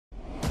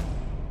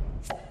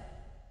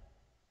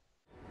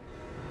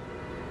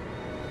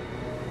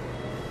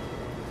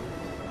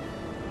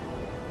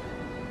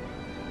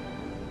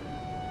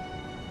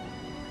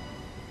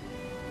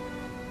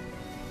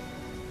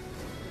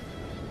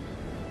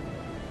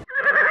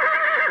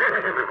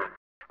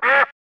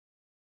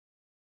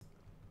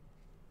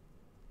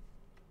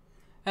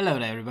Hello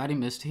there everybody,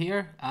 Mist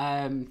here.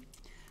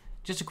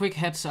 Just a quick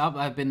heads up,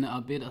 I've been a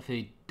bit of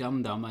a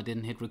dum-dum. I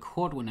didn't hit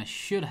record when I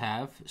should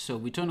have, so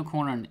we turned a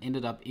corner and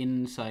ended up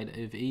inside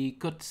of a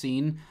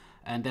cutscene,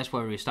 and that's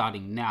where we're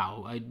starting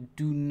now. I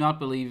do not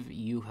believe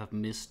you have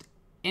missed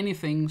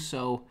anything,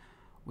 so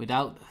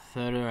without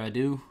further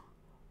ado,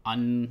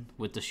 on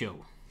with the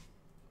show.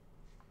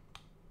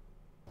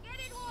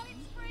 Get it while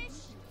it's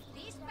fresh.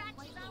 This batch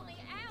is only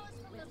hours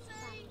from the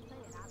sea.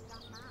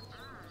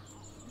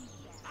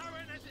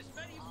 Aaron has as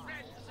many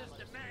friends as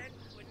the man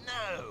with...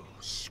 No,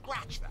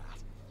 scratch that.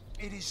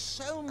 It is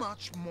so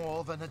much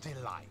more than a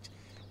delight.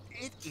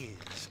 It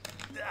is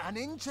an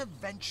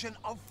intervention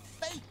of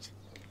fate.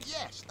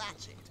 Yes,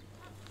 that's it.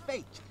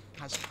 Fate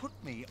has put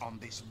me on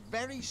this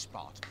very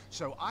spot,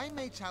 so I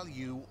may tell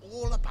you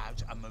all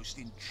about a most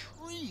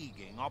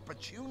intriguing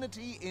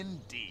opportunity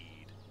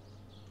indeed.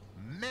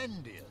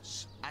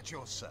 Mendius, at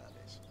your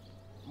service.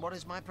 What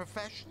is my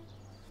profession?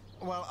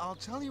 Well, I'll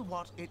tell you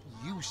what it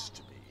used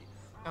to be,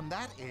 and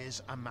that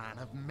is a man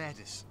of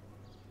medicine.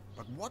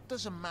 But what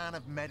does a man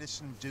of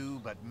medicine do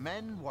but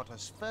mend what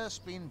has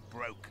first been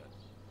broken?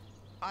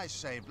 I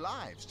saved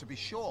lives, to be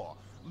sure,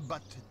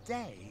 but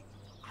today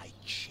I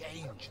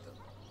change them.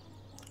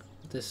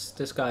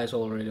 This guy is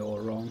already all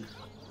wrong.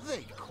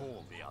 They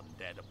call the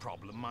undead a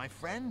problem, my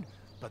friend,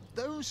 but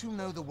those who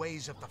know the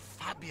ways of the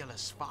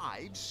fabulous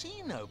five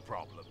see no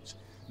problems.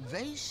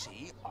 They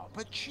see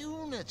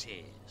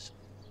opportunities.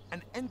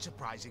 An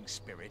enterprising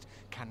spirit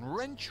can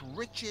wrench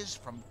riches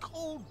from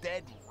cold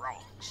dead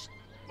rocks.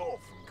 Or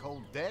from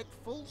cold dead,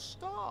 full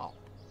stop.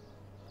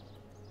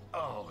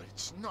 Oh,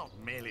 it's not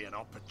merely an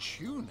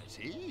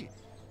opportunity.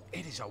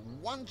 It is a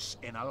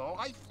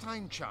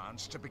once-in-a-lifetime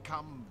chance to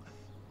become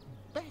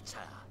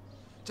better.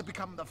 To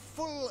become the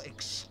full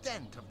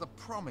extent of the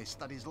promise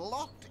that is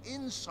locked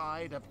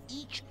inside of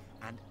each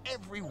and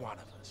every one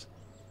of us.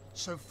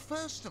 So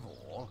first of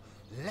all,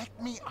 let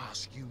me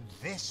ask you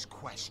this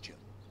question.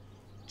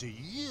 Do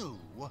you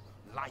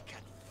like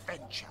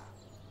adventure?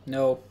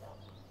 No.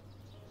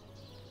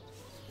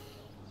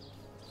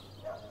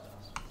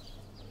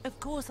 Of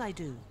course I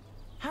do.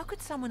 How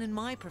could someone in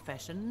my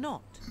profession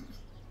not?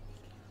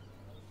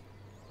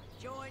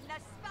 Join the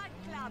Spud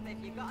Club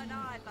if you got an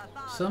eye for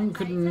father. Some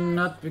could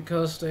not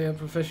because they are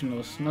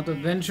professionals, not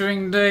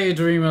adventuring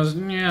daydreamers,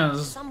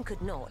 yes. Some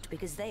could not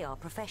because they are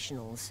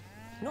professionals,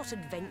 not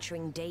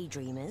adventuring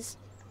daydreamers.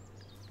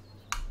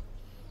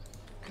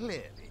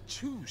 Clearly,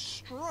 two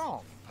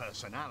strong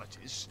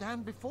personalities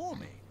stand before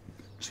me.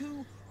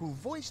 Two who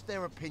voice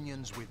their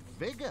opinions with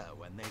vigor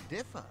when they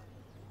differ.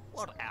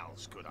 What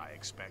else could I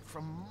expect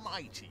from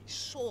mighty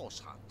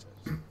source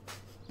hunters?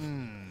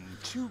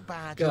 Too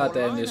bad your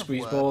Goddamn line this of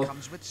greaseball. work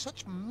comes with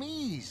such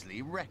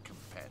measly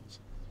recompense.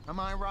 Am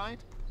I right?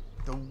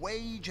 The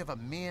wage of a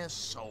mere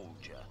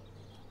soldier.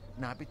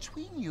 Now,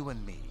 between you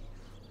and me,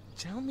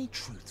 tell me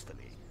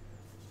truthfully,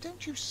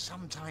 don't you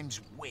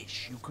sometimes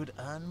wish you could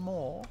earn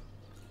more?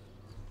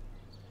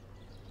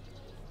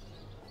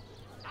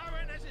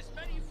 Aaron has as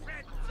many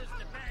friends as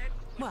the man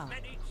with Well,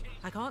 many cheeks.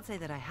 I can't say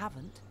that I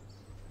haven't.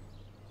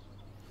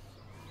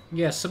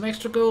 Yes, some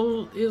extra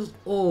gold is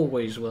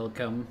always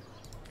welcome.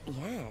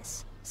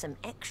 Yes, some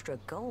extra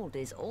gold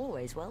is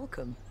always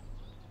welcome.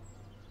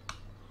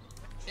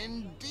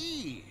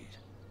 Indeed.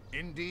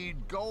 Indeed,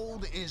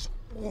 gold is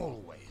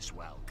always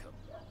welcome.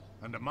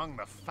 And among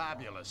the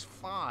fabulous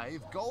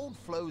five, gold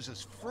flows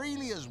as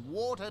freely as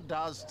water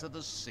does to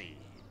the sea.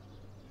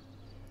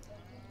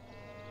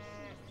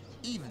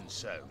 Even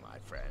so, my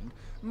friend,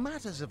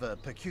 matters of a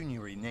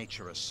pecuniary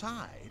nature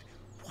aside,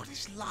 what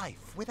is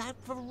life without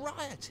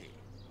variety,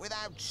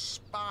 without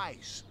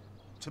spice?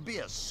 To be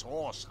a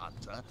source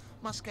hunter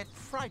must get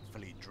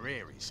frightfully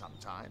dreary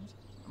sometimes.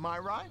 Am I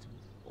right?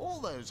 All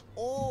those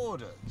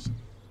orders.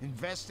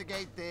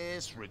 Investigate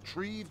this,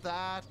 retrieve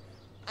that,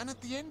 and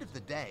at the end of the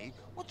day,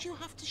 what do you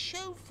have to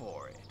show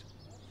for it?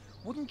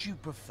 Wouldn't you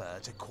prefer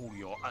to call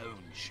your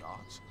own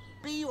shots?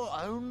 Be your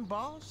own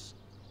boss?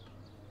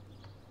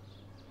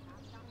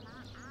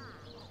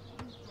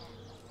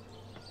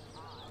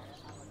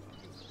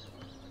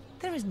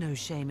 There is no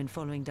shame in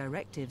following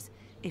directives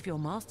if your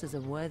masters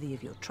are worthy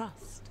of your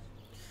trust.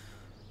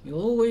 You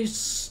always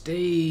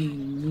stay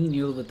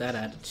menial with that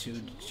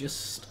attitude.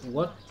 Just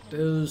what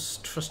those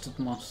trusted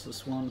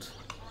masters want.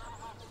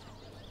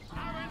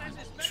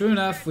 True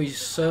enough, we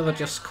serve a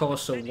just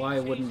cause, so why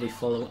wouldn't we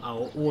follow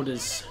our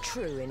orders?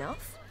 True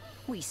enough.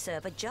 We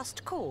serve a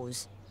just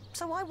cause,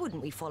 so why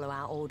wouldn't we follow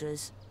our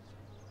orders?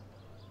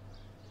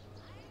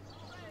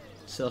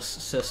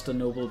 Says the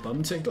noble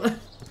bum tickler.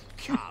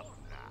 Come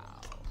now.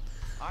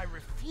 I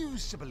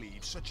refuse to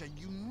believe such a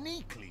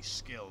uniquely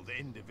skilled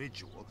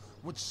individual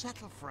would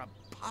settle for a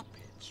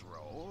puppet's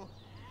role.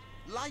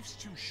 Life's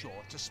too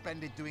short to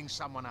spend it doing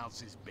someone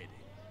else's bidding.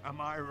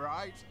 Am I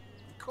right?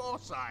 Of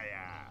course I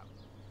am.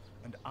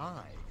 And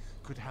I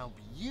could help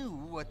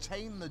you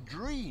attain the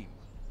dream,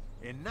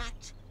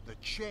 enact the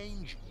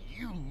change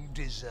you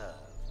deserve.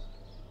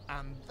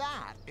 And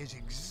that is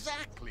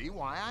exactly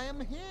why I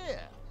am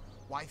here.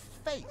 Why,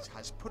 fate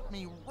has put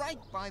me right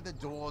by the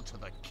door to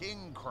the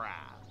King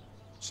Crab,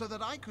 so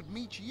that I could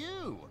meet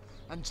you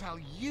and tell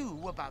you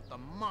about the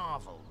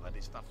marvel that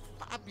is the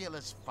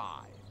Fabulous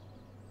Five.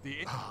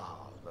 The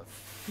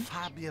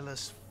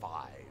Fabulous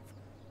Five.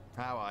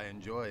 How I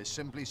enjoy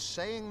simply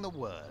saying the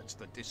words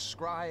that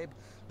describe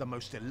the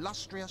most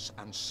illustrious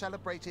and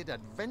celebrated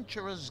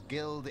adventurers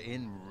guild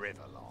in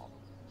Riverlong.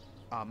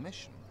 Our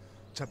mission,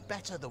 to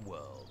better the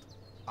world.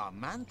 Our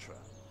mantra,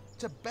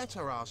 to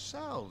better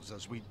ourselves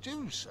as we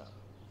do so.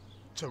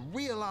 To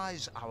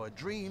realize our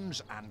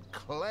dreams and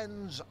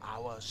cleanse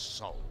our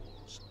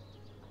souls.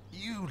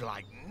 You'd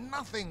like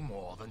nothing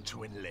more than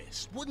to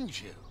enlist,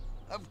 wouldn't you?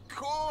 Of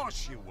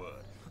course you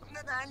would.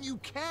 And you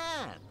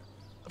can.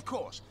 Of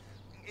course,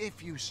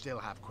 if you still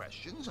have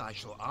questions, I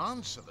shall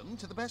answer them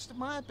to the best of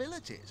my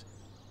abilities.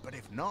 But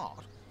if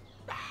not,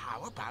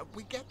 how about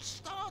we get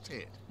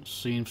started?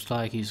 Seems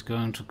like he's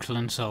going to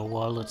cleanse our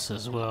wallets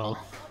as well.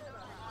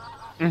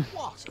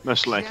 What a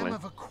Most gem likely.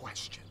 of a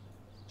question.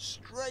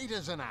 Straight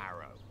as an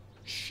arrow,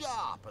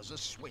 sharp as a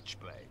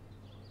switchblade.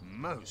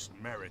 Most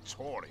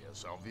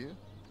meritorious of you.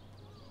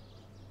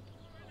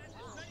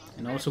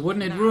 And also,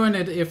 wouldn't it ruin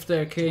it if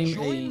there came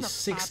Join a the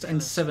 6th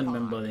and Fabulous 7 Five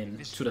member in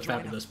is to the join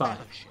a Fabulous Five?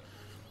 fellowship,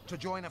 to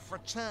join a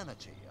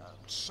fraternity,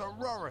 a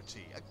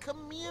sorority, a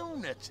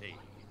community.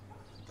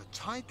 The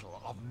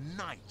title of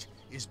Knight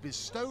is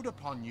bestowed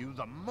upon you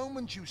the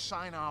moment you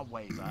sign our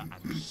waiver,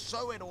 and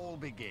so it all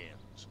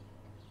begins.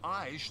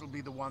 I shall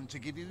be the one to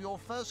give you your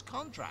first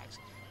contracts,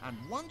 and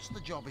once the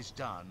job is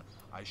done,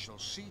 I shall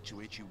see to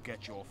it you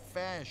get your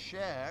fair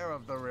share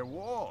of the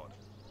reward.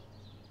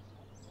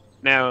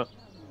 Now,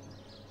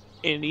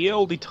 in the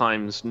oldie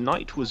times,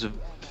 Knight was a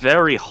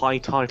very high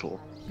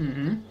title.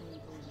 Mm-hmm.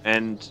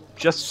 And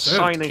just Served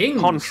signing kings. a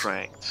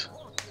contract,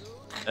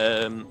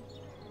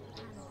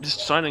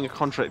 just signing a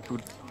contract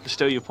would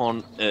bestow you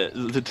upon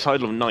the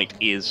title of Knight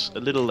is a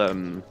little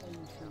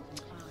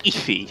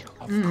iffy.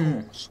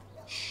 Of course,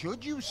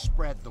 should you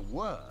spread the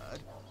word,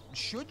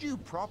 should you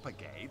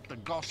propagate the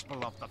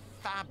gospel of the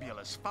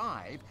Fabulous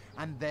Five,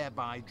 and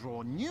thereby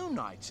draw new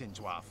knights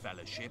into our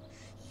fellowship,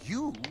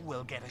 you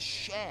will get a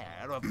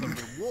share of the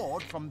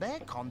reward from their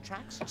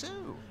contracts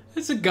too.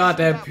 It's a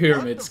goddamn that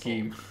pyramid wonderful?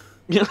 scheme.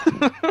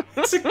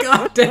 It's a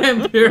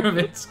goddamn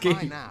pyramid By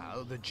scheme.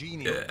 now, the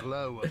genial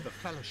glow of the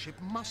fellowship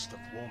must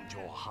have warmed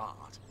your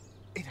heart.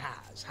 It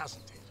has,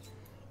 hasn't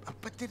it?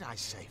 But did I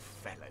say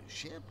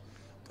fellowship?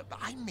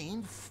 I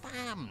mean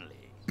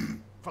family.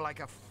 For like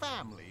a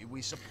family,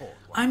 we support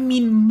one I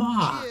mean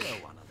Mark. cheer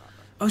one another,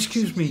 Oh,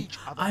 excuse see me. each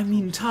other I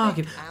mean through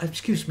Target. thick and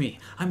Excuse me.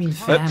 I mean A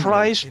family.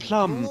 prize in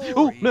plum. Oh,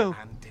 glory no.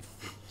 and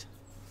defeat.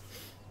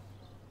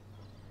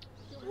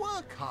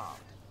 Work hard.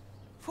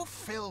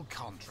 Fulfill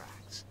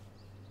contracts.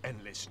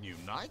 Enlist new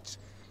knights,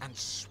 and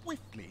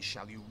swiftly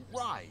shall you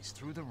rise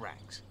through the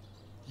ranks.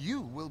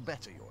 You will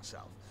better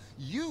yourself.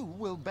 You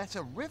will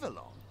better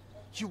Riverlong.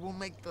 You will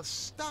make the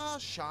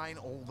stars shine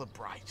all the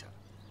brighter.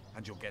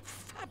 And you'll get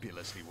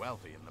fabulously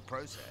wealthy in the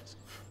process.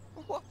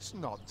 What's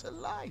not to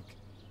like?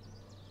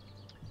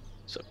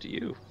 It's up to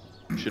you.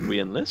 Should we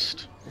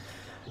enlist?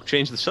 Or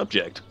change the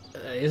subject?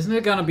 Isn't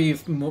it gonna be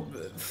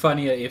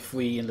funnier if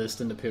we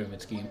enlist in the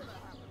pyramid scheme?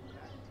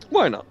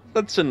 Why not?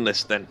 Let's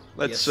enlist then.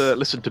 Let's Yes.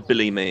 listen to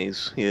Billy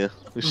Mays here,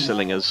 who's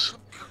selling us.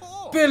 Of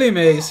course. Billy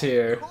Mays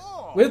here, Of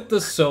course. with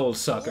the Soul All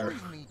Sucker.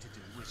 you need to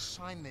do is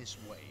sign this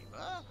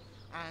waiver,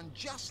 and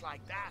just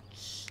like that,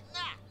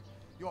 snap!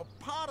 You're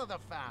part of the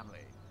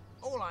family.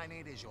 All I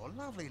need is your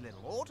lovely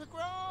little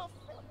autograph.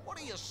 What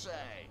do you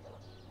say?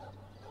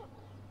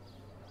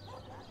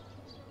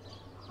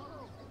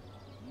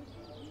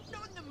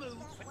 Not in the mood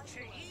for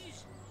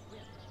cheese.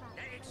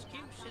 That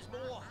excuse is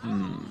more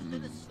harm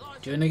than a slice.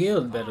 Join a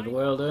guild, better the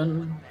world,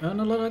 earn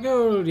a lot of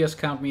gold. Just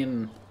count me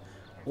in.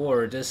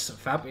 Or this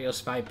Fabulous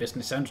Five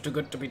business sounds too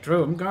good to be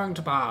true. I'm going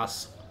to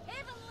pass.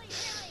 Heavenly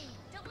Flame,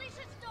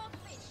 delicious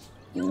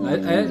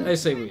dogfish. I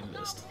say we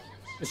enlist.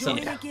 It Join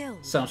sounds, a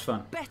guild. sounds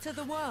fun. Better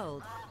the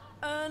world.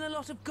 Earn a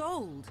lot of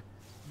gold.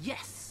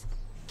 Yes.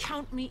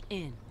 Count me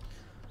in.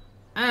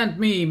 And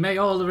me, may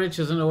all the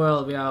riches in the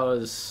world be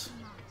ours.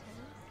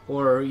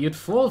 Or you'd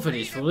fall for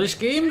this foolish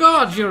game.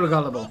 God, you're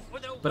gullible.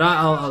 But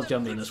I'll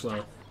jump in as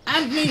well.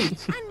 And me!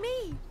 And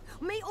me!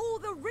 May all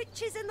the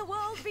riches in the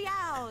world be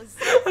ours!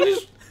 I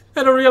just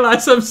had to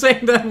realize I'm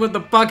saying that with the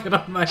bucket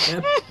on my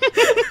head.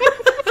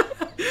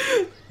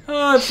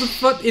 Oh,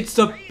 it's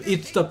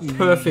the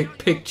perfect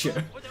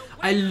picture.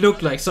 I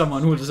look like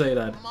someone who would say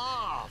that.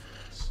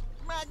 Marvelous.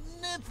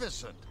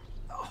 Magnificent.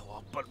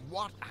 Oh, but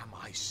what am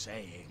I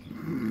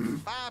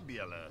saying?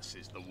 Fabulous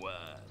is the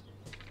word.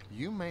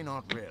 You may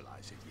not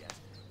realize it yet,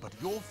 but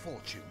your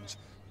fortunes,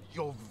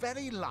 your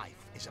very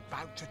life is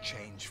about to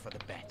change for the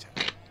better.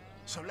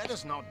 So let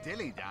us not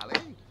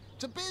dilly-dally.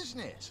 To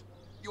business.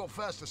 Your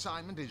first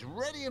assignment is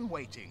ready and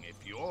waiting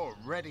if you're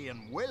ready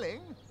and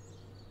willing.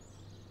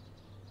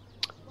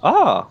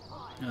 Ah,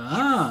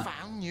 Ah,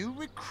 Found new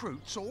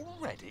recruits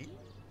already?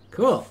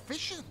 cool.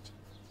 Efficient.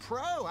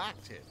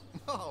 Proactive.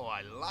 Oh,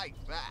 I like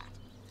that.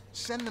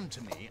 Send them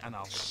to me and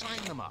I'll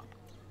sign them up.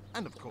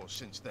 And of course,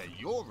 since they're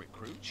your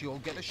recruits, you'll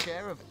get a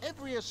share of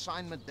every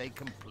assignment they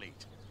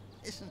complete.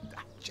 Isn't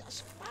that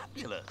just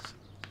fabulous?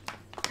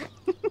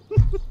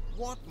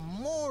 What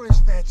more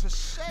is there to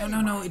say?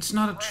 No, it's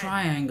not a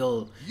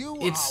triangle. You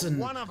It's are an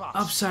one of us,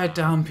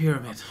 upside-down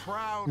pyramid.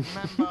 proud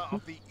member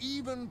of the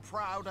even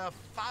prouder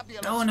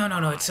fabulous.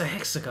 No, it's a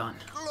hexagon.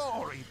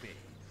 Glory be,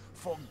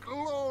 for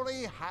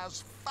glory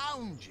has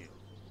found you.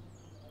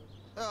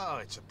 Oh,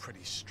 it's a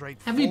pretty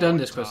straightforward. Have you done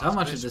this quest? How task,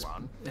 much of this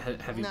one.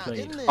 have you Now, played?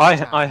 in this I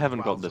town haven't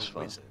got dwells this a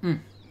far. wizard.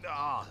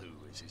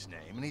 Who is his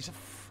name, and he's a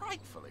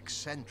frightful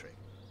eccentric,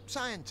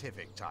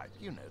 scientific type,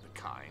 you know the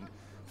kind.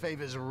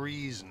 Favors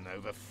reason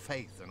over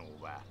faith and all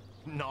that.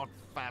 Not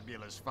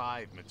Fabulous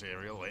 5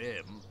 material,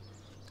 him.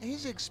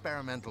 His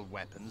experimental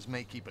weapons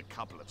may keep a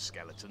couple of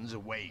skeletons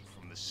away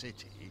from the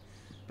city,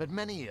 but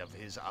many of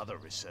his other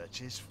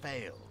researches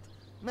failed,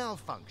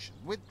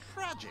 malfunctioned with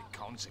tragic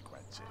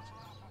consequences.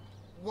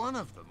 One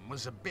of them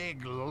was a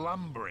big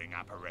lumbering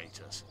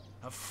apparatus,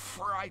 a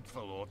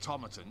frightful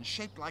automaton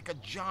shaped like a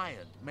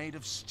giant made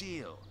of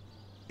steel.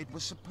 It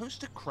was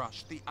supposed to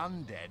crush the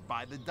undead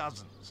by the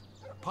dozens,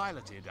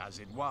 piloted as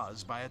it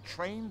was by a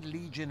trained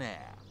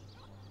legionnaire.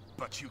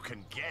 But you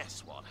can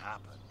guess what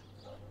happened.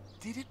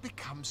 Did it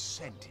become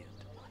sentient?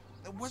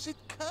 Was it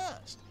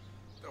cursed?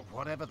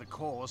 Whatever the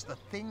cause, the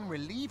thing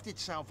relieved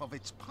itself of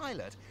its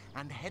pilot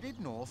and headed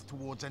north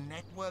towards a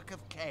network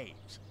of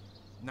caves.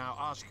 Now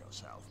ask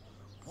yourself,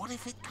 what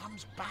if it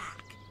comes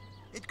back?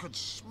 It could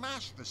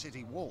smash the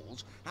city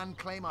walls and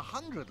claim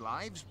 100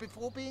 lives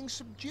before being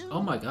subdued.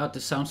 Oh my god,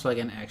 this sounds like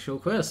an actual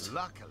quest.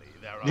 Luckily,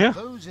 there are Yeah.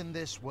 those in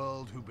this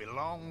world who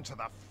belong to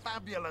the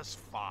Fabulous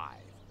 5.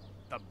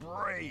 The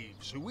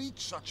braves who eat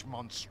such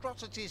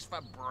monstrosities for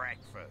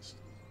breakfast.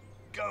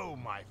 Go,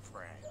 my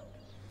friend.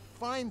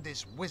 Find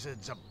this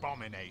wizard's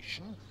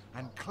abomination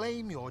and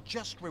claim your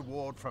just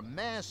reward from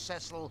Mayor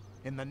Cecil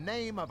in the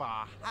name of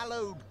our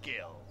hallowed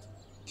guild.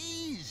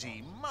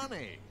 Easy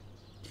money.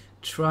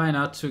 Try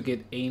not to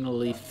get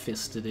anally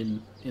fisted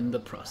in the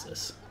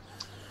process.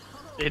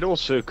 It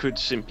also could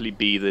simply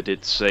be that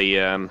it's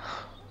a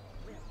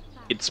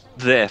it's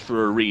there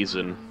for a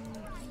reason,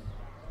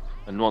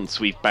 and once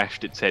we've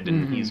bashed its head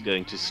in, he's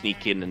going to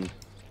sneak in and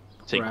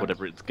take Grab-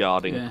 whatever it's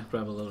guarding. Yeah,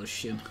 grab a load of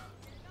shit.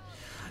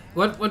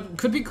 What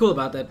could be cool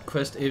about that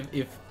quest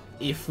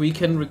if we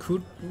can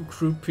recruit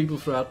people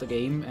throughout the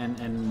game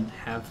and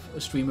have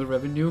a stream of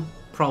revenue?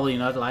 Probably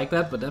not like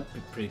that, but that'd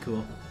be pretty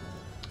cool.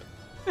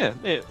 Yeah,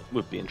 it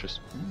would be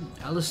interesting.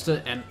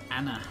 Alistair and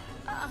Anna.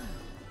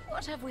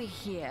 What have we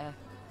here?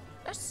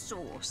 A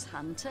source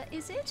hunter,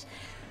 is it?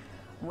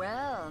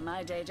 Well,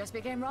 my day just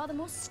became rather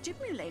more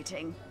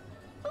stimulating.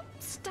 Oh,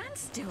 stand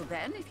still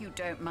then, if you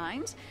don't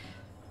mind.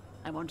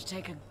 I want to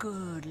take a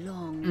good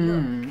long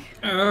look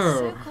at the Oh.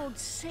 so-called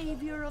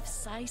savior of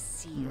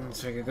Sicile.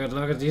 Take a good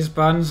look at these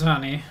buns,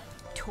 honey.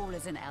 Tall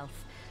as an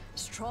elf,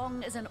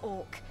 strong as an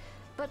orc,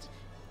 but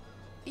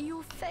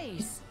your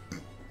face,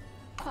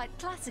 quite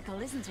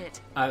classical, isn't it?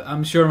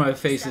 I'm sure my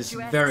face is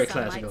Statuesque, very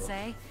some might classical.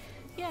 say.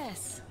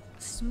 Yes,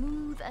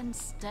 smooth and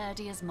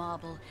sturdy as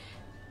marble,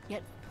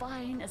 yet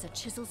fine as a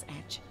chisel's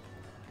edge.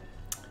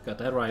 Got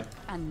that right.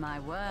 And my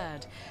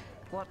word,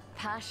 what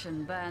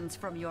passion burns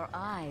from your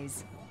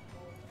eyes.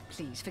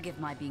 Please forgive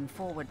my being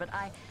forward, but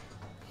I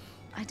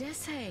dare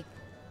say,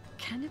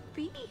 can it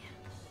be?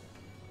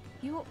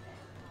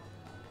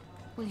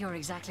 You're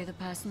exactly the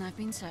person I've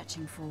been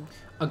searching for.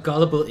 A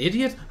gullible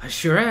idiot? I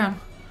sure am.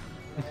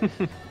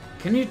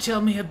 Can you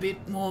tell me a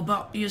bit more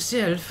about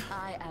yourself?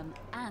 I am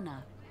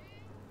Anna,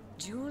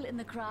 jewel in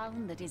the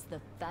crown that is the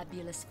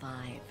Fabulous 5.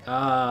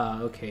 Ah,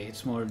 okay,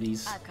 it's more of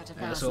these I've cut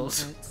 1,000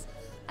 assholes. throats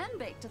and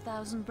baked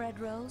 1,000 bread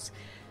rolls,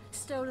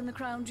 stolen the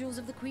crown jewels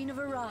of the Queen of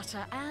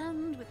Arata,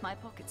 and, with my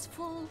pockets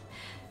full,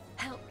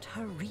 helped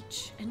her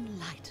reach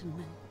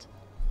enlightenment.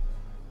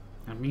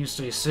 That means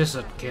they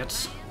scissored,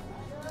 kids.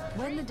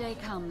 When the day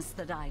comes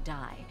that I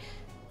die,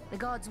 the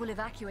gods will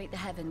evacuate the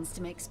heavens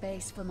to make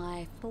space for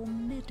my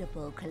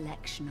formidable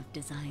collection of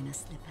designer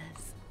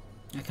slippers.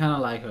 I kinda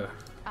like her.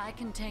 I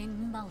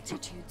contain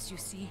multitudes, you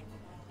see,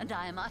 and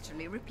I am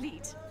utterly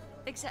replete.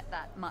 Except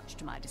that, much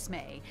to my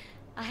dismay,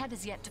 I had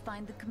as yet to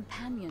find the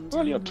companion to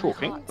While you're whom my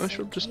talking, heart I so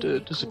shall just clearly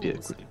disappear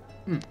calls. quickly.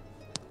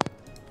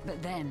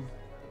 But then,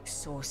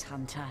 Source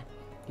Hunter,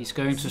 He's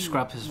going to you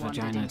scrub his wandered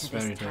vagina, into it's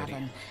this very dirty.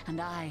 tavern,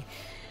 and I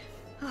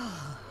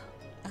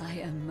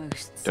am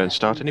most Don't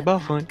start certain any that bar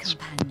that fights.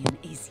 companion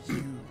is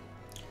you.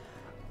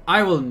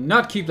 I will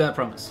not keep that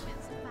promise.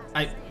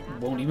 I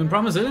won't even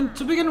promise it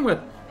to begin with.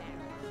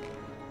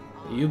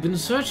 You've been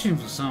searching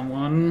for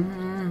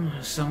someone.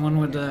 Someone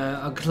with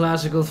a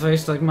classical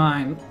face like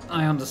mine.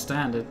 I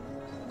understand it.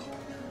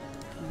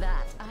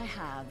 That I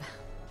have.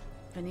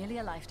 For nearly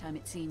a lifetime,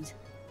 it seems.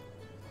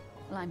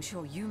 Well, I'm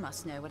sure you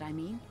must know what I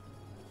mean.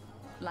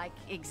 Like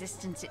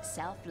existence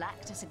itself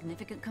lacked a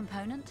significant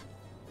component.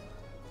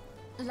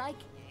 Like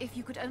if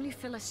you could only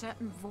fill a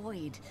certain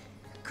void,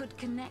 could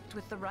connect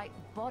with the right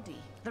body,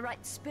 the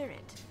right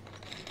spirit.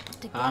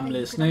 Together I'm you could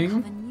listening.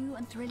 uncover new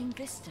and thrilling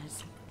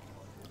vistas.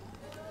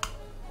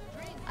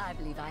 I I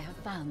believe I have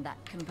found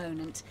that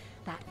component,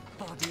 that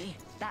body,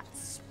 that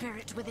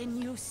spirit within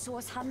you,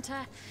 Source Hunter.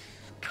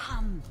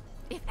 Come,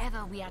 if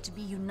ever we are to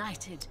be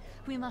united,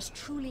 we must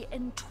truly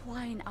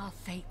entwine our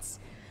fates.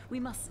 We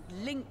must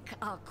link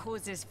our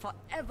causes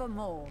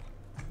forevermore.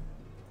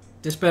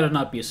 This better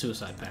not be a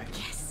suicide pact.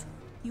 Yes,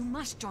 you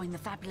must join the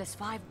Fabulous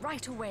Five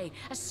right away,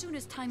 as soon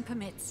as time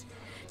permits.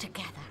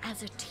 Together,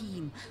 as a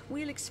team,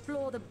 we'll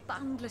explore the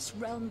boundless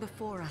realm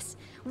before us.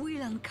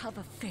 We'll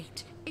uncover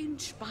fate,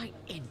 inch by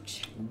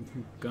inch.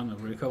 I'm gonna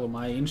recover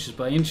my inches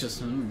by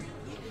inches.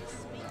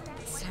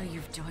 So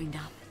you've joined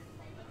up.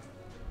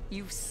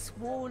 You've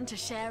sworn to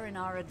share in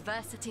our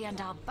adversity and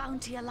our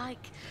bounty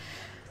alike.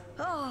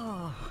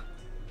 Oh,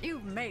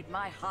 you've made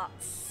my heart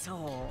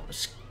soar. I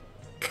was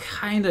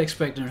kinda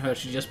expecting her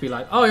to just be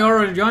like, oh, you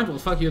already joined? Well,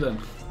 fuck you then.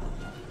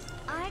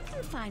 I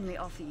can finally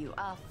offer you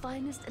our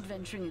finest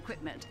adventuring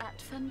equipment at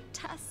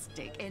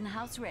fantastic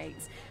in-house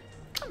rates.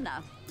 Come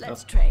now,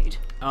 let's trade.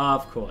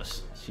 Of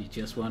course, she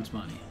just wants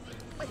money.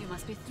 Well, you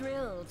must be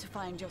thrilled to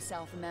find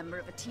yourself a member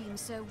of a team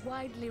so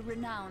widely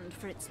renowned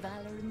for its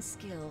valor and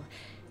skill.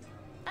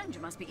 And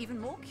you must be even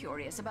more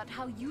curious about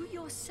how you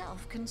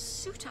yourself can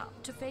suit up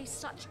to face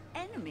such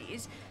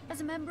enemies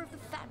as a member of the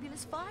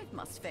Fabulous Five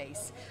must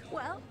face.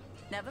 Well,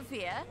 never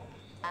fear.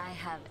 I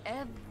have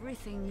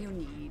everything you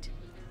need.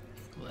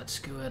 Let's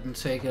go ahead and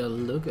take a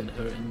look at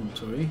her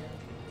inventory.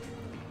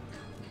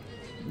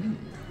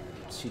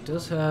 She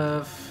does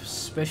have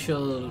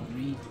special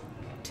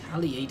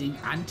retaliating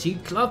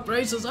anti-club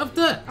braces of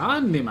the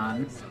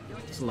handyman.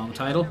 It's a long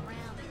title.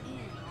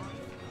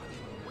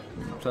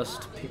 Plus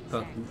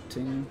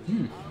pickpocketing.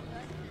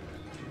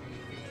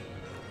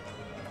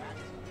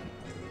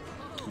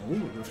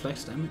 Oh,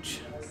 reflects damage.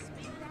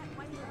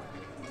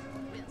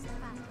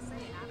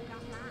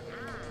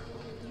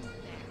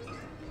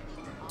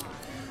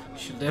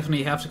 Should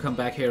definitely have to come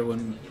back here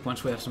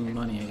once we have some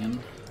money again.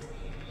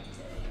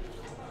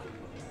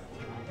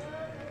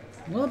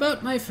 What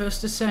about my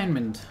first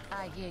assignment?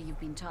 I hear you've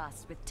been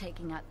tasked with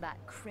taking out that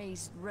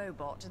crazed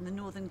robot in the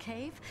northern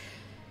cave.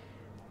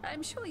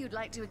 I'm sure you'd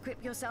like to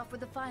equip yourself with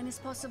the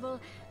finest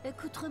possible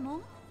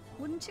accoutrement,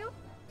 wouldn't you?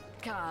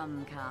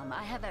 Come, come,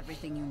 I have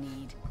everything you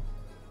need.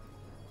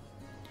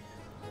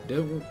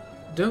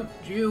 Don't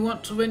you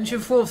want to venture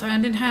forth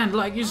hand in hand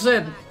like you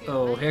said?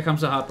 Oh, here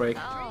comes the heartbreak.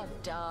 Oh,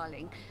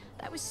 darling,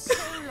 that was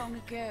so long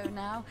ago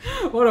now.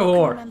 What a I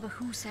whore. remember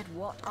who said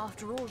what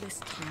after all this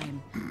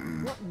time.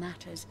 What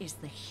matters is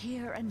the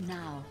here and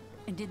now.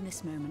 And in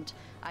this moment,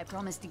 I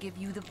promise to give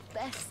you the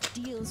best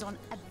deals on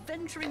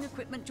adventuring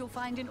equipment you'll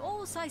find in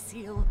all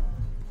Sicile.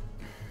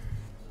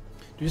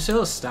 Do you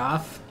sell a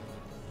staff?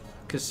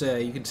 Because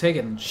you can take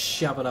it and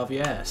shove it up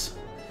your ass.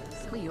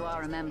 Well, you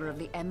are a member of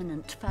the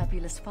eminent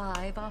Fabulous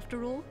Five,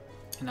 after all.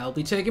 And I'll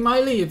be taking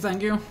my leave,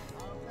 thank you.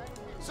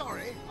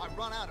 Sorry, I've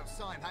run out of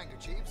signed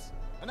handkerchiefs.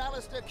 An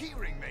Alistair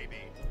keyring, maybe.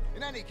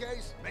 In any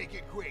case, make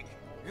it quick.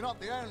 You're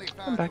not the only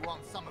fan who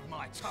wants some of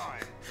my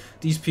time.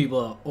 These people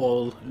are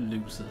all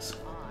losers.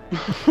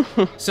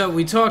 So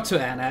we talked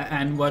to Anna,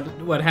 and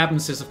what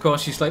happens is, of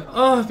course, she's like,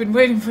 oh, I've been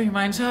waiting for you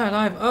my entire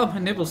life. Oh, my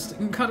nipples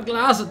cut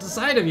glass at the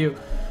sight of you.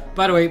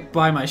 By the way,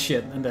 buy my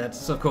shit. And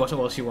that's, of course,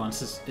 all she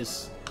wants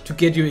is to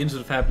get you into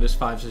the Fabulous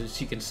Five so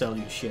she can sell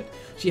you shit.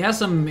 She has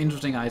some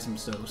interesting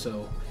items, though,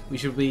 so we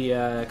should be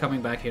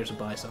coming back here to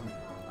buy some.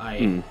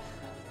 I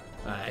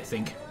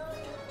think.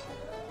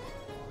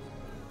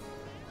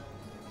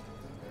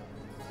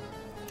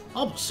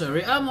 Oh,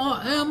 sorry,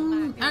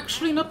 I'm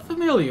actually not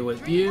familiar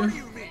with you. What do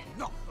you mean,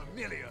 not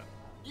familiar?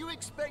 You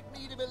expect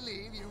me to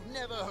believe you've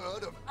never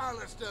heard of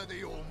Alistair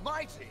the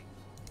Almighty?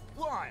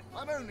 Why,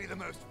 I'm only the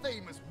most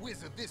famous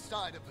wizard this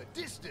side of the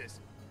Distis.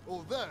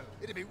 Although,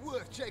 it'd be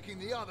worth checking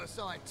the other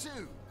side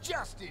too,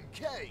 just in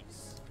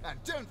case. And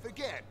don't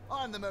forget,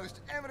 I'm the most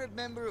eminent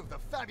member of the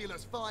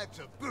Fabulous Five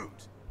to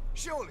boot.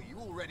 Surely you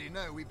already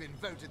know we've been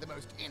voted the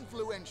most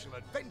influential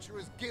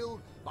adventurers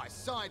guild by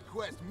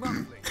SideQuest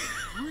Monthly,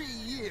 3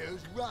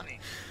 years running.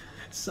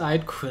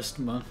 SideQuest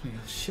Monthly,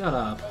 shut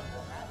up.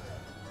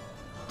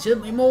 Tell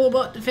me more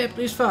about the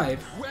Fabulous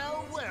Five.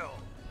 Well, well,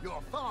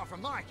 you're far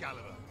from my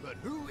caliber, but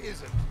who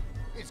isn't?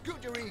 It's good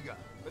you're eager,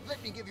 but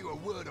let me give you a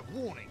word of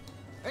warning.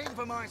 Aim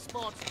for my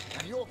spot,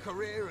 and your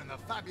career in the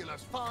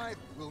Fabulous Five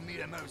will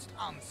meet a most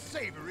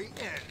unsavory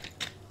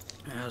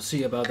end. I'll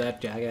see about that,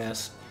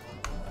 jackass.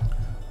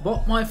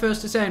 What my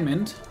first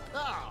assignment?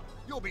 Ah,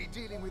 you'll be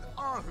dealing with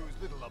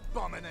Ahu's little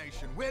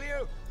abomination, will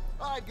you?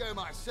 I'd go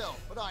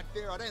myself, but I'd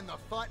fear I'd end the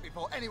fight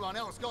before anyone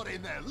else got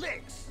in their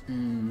licks.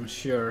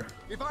 Sure.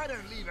 If I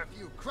don't leave a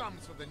few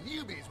crumbs for the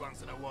newbies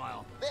once in a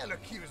while, they'll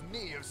accuse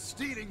me of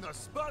stealing the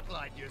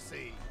spotlight, you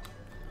see.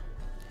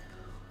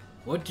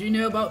 What do you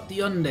know about the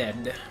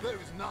undead? Those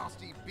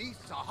nasty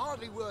beasts are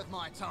hardly worth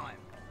my time.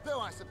 Though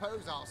I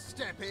suppose I'll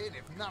step in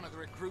if none of the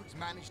recruits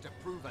manage to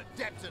prove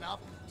adept enough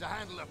to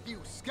handle a few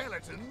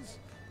skeletons.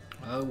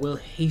 I will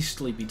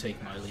hastily be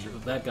taking my leave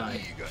of that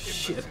guy. Eager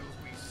Shit. imbeciles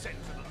we sent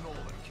to the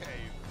northern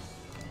cave.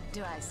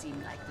 Do I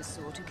seem like the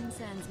sort who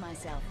concerns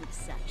myself with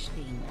such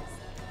things?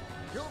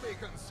 You'll be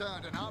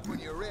concerned enough when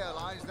you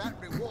realize that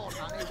reward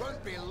money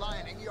won't be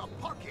lining your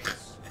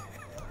pockets.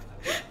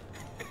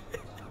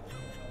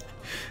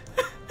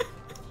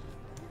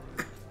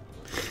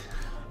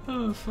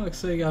 Oh, fuck's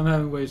sake, I'm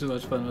having way too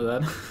much fun with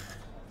that.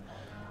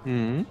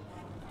 Hmm.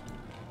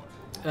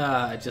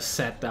 I just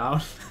sat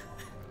down.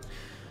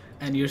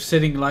 And you're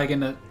sitting like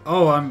in a...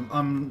 Oh,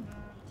 I'm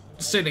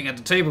sitting at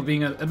the table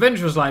being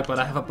adventurous like, but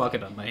I have a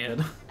bucket on my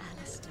head.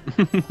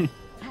 Alistair,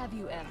 have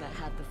you ever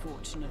had the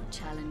fortune of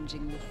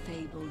challenging the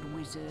fabled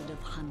wizard of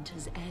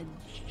Hunter's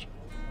Edge?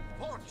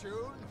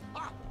 Fortune?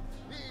 Ha!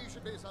 He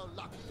should be so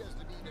lucky as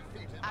to be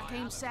defeated I by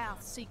came others.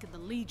 south seeking the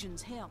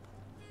Legion's help,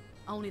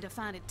 only to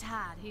find it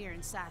tied here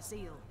in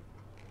Sicil.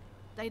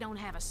 They don't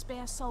have a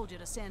spare soldier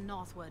to send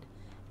northward,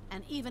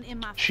 and even in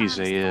my She's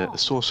finest a form,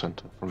 source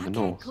hunter from I the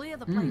can't north. clear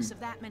the place of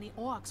that many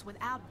orcs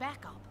without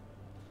backup.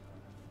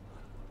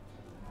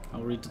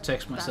 I'll read the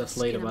text myself By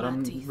the later, skin but of my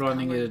I'm teeth,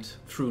 running Cameron. it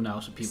through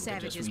now so people can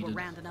just Savages read were it.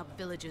 rounding up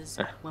villagers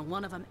when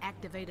one of them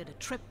activated a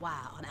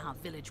tripwire on our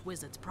village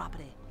wizard's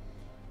property.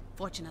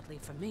 Fortunately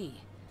for me,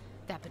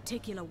 that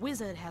particular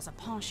wizard has a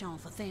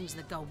penchant for things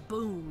that go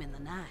boom in the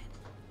night.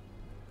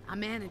 I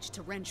managed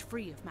to wrench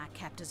free of my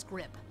captor's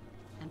grip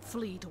and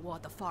flee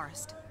toward the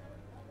forest.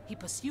 He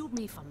pursued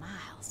me for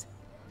miles,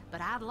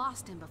 but I'd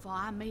lost him before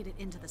I made it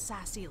into the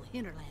Sicil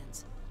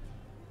hinterlands.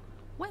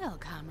 Well,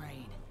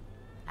 comrade,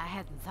 I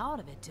hadn't thought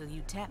of it till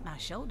you tapped my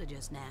shoulder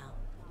just now,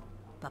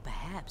 but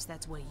perhaps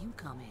that's where you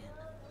come in.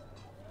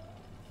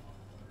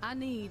 I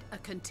need a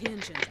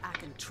contingent I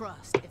can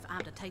trust if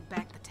I'm to take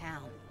back the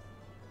town.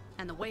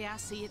 And the way I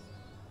see it,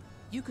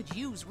 you could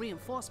use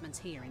reinforcements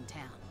here in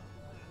town.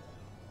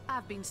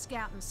 I've been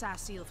scouting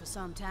Sicil for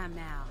some time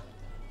now,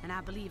 and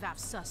I believe I've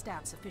sussed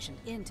out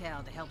sufficient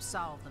intel to help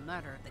solve the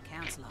murder of the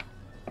Counselor.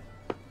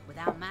 With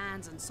our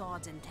minds and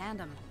swords in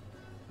tandem,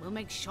 we'll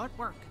make short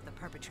work of the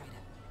perpetrator.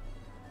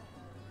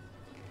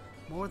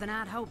 More than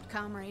I'd hoped,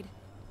 comrade.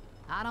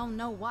 I don't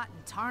know what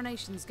in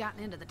tarnation's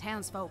gotten into the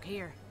townsfolk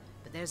here,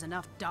 but there's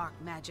enough dark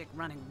magic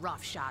running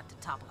roughshod to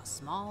topple a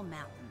small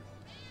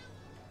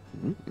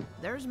mountain.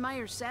 There's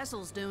Mayor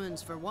Cecil's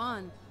doings for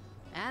one,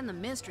 and the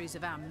mysteries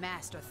of our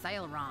master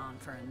Thaleron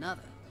for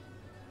another.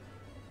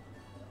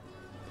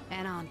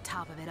 And on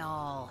top of it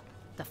all,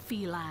 the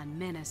feline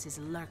menace is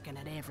lurking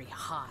at every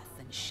hearth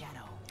and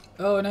shadow.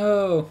 Oh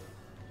no!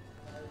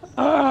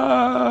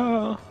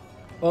 Ah!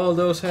 All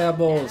those hairballs.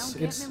 Now, don't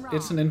get It's me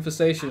an wrong.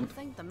 infestation. I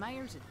think the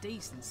mayor's a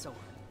decent sort,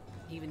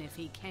 even if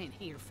he can't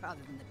hear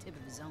farther than the tip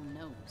of his own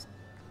nose.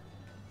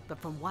 But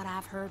from what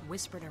I've heard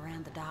whispered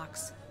around the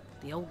docks,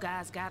 the old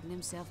guy's gotten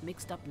himself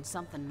mixed up in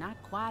something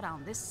not quite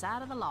on this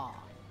side of the law.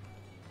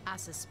 I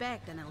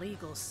suspect an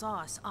illegal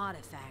source,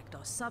 artifact,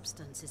 or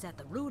substance is at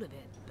the root of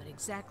it, but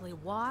exactly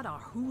what or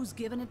who's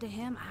given it to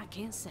him, I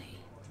can't say.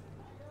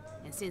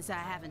 And since I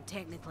haven't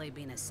technically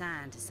been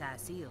assigned to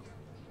Sicil,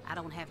 I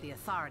don't have the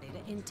authority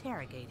to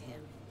interrogate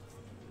him.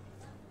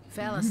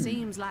 Fella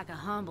seems like a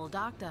humble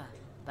doctor,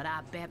 but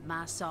I bet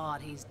my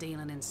sword he's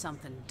dealing in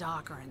something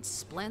darker in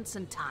splints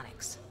and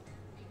tonics.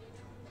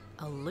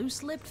 A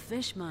loose-lipped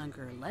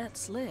fishmonger let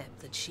slip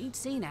that she'd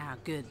seen our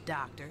good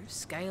doctor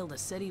scale the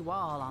city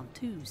wall on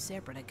 2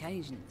 separate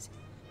occasions,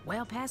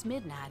 well past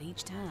midnight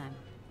each time.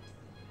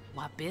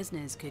 What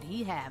business could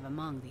he have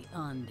among the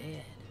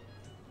undead?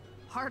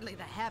 Hardly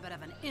the habit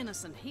of an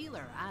innocent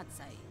healer, I'd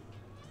say.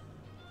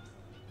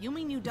 You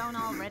mean you don't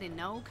already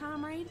know,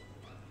 comrade?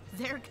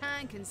 Their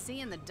kind can see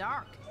in the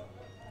dark.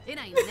 It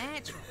ain't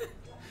natural.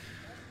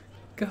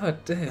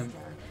 God damn.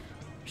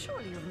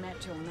 Surely you've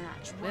met your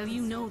match. Well,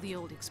 you know the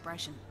old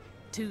expression.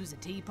 2's a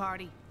tea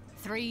party,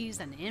 3's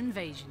an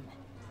invasion.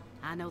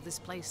 I know this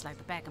place like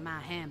the back of my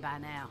hand by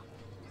now.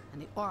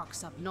 And the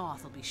orcs up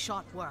north will be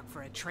short work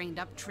for a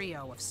trained-up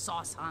trio of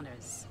sauce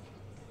hunters.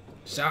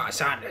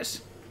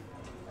 Sanders.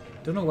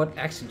 Don't know what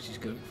accent she's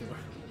going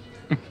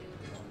for.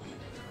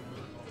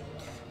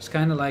 It's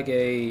kind of like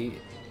a...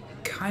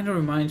 Kind of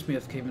reminds me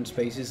of Kevin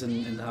Spacey's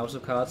in the House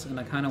of Cards, and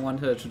I kind of want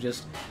her to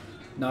just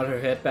nod her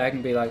head back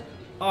and be like,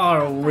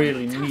 I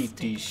really need Fantastic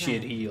these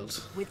shit plan.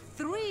 heals. With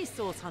 3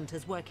 source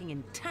hunters working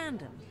in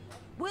tandem,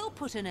 we'll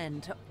put an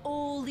end to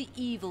all the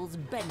evils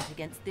bent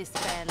against this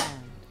fair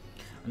land.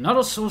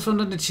 Another source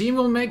under the team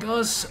will make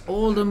us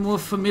all the more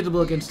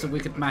formidable against the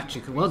wicked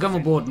magic. Welcome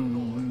aboard,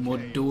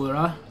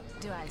 Modora.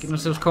 Getting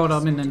ourselves caught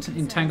up in an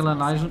entangled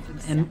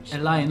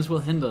alliance will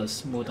hinder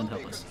us more than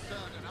help us.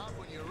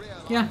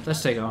 Yeah,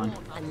 let's take her on.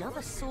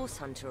 Another source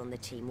hunter on the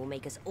team will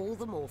make us all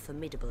the more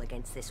formidable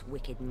against this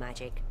wicked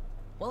magic.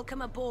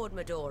 Welcome aboard,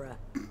 Medora.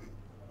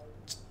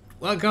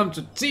 Welcome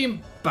to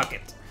Team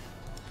Bucket.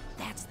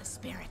 That's the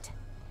spirit.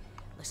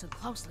 Listen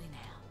closely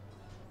now.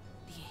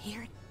 Do you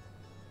hear it?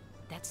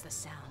 That's the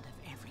sound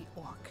of every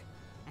orc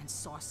and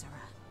sorcerer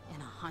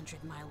in a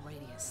 100-mile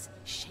radius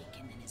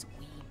shaking in his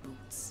wee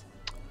boots.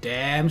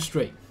 Damn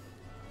straight.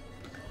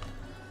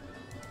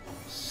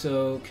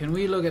 So, can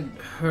we look at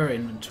her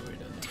inventory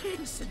then?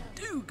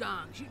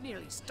 Doogongs, you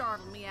nearly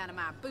startled me out of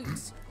my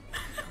boots.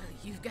 Well,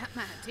 you've got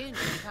my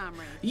attention,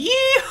 comrade.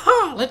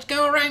 Yeehaw! Let's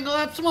go wrangle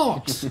up some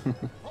orcs.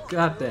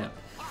 God damn.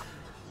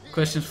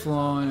 Questions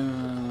for...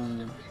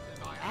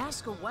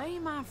 Ask away,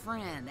 my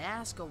friend,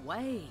 ask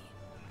away.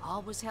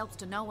 Always helps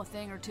to know a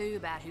thing or two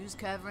about who's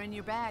covering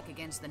your back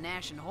against the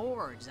gnashing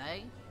hordes,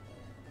 eh?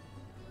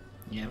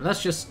 Yeah,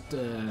 let's just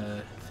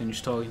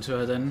finish talking to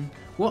her then.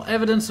 What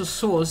evidence or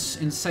source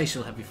in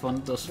Seychelles have you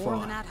found thus More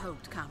far? than I'd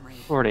hoped, comrade.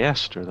 Already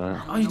asked her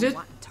that. Oh, you did?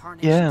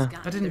 Yeah.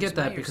 I didn't get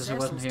that because I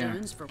wasn't here.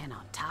 And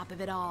on top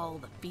of it all,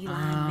 the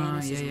feline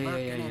menace is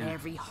lurking yeah. at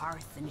every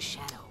hearth and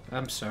shadow.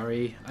 I'm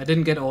sorry. I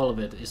didn't get all of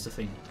it, is the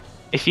thing.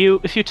 If you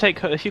take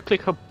her, if you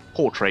click her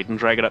portrait and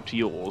drag it up to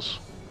yours,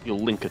 you'll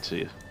link her to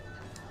you.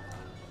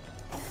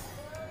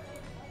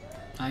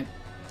 I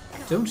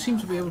don't seem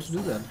to be able to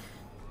do that.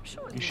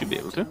 You should be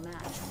able to.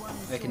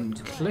 I can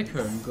click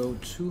her and go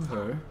to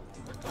her.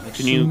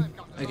 Can you?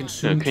 I can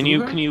zoom No, can to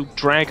you? her? Can you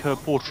drag her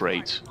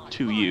portrait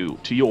to you,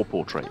 to your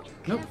portrait?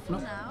 Nope,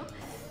 nope.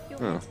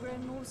 Oh.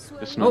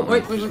 It's Oh, not.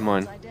 wait, It's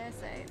mine.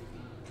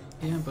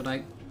 Yeah, but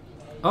I...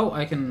 Oh,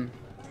 I can...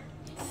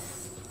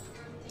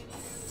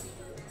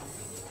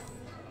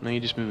 No,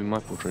 you're just moving my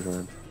portrait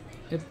around.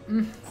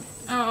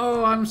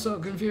 Oh, I'm so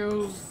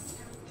confused.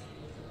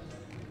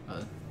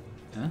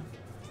 Huh?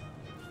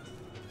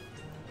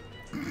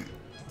 The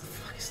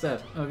fuck is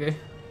that? Okay.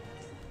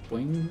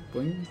 Boing,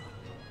 boing.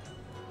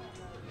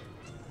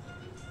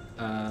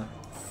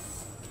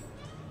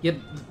 Yeah,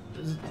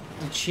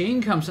 the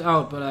chain comes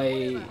out, but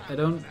I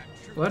don't...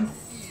 What?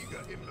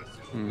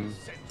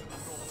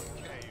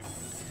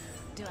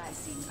 Do I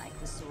seem like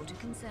the sort who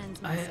concerns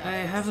I myself?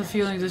 have a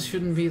feeling this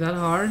shouldn't be that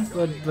hard,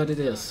 but it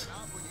is.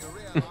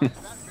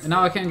 And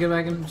now I can't get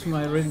back into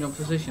my original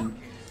position.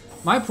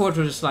 My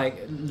portrait is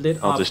like lit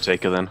up. I'll just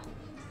take her then.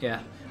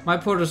 Yeah, my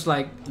portrait's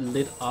like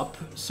lit up,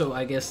 so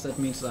I guess that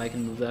means that I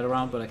can move that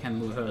around, but I can't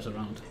move hers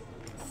around.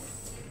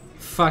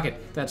 Fuck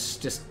it, that's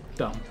just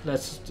dumb.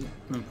 That's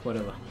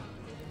whatever.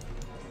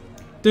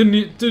 Didn't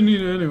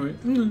need it anyway.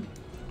 Can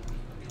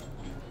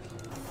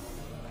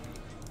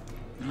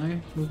I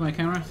move my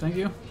camera? Thank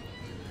you.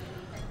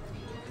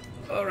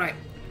 All right.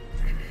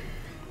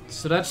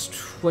 So that's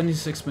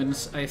 26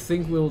 minutes. I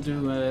think we'll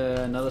do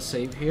another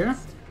save here.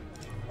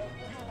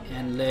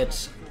 And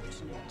let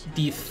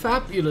the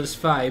Fabulous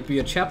Five be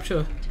a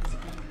chapter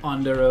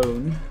on their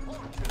own.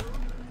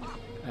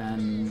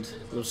 And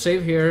we'll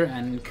save here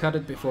and cut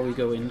it before we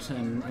go in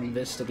and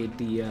investigate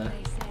the...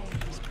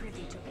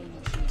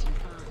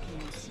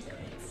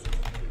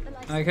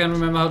 I can't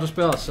remember how to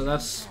spell, so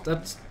that's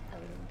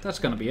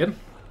gonna be it.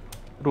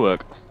 Good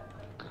work.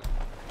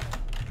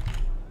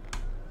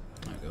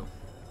 There we go.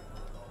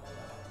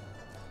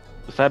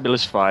 The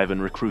Fabulous Five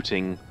and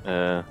recruiting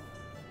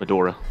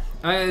Medora,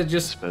 I I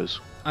just... suppose.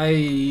 I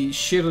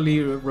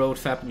shittily wrote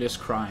Fabulous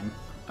Crime,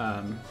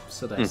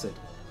 so that's it.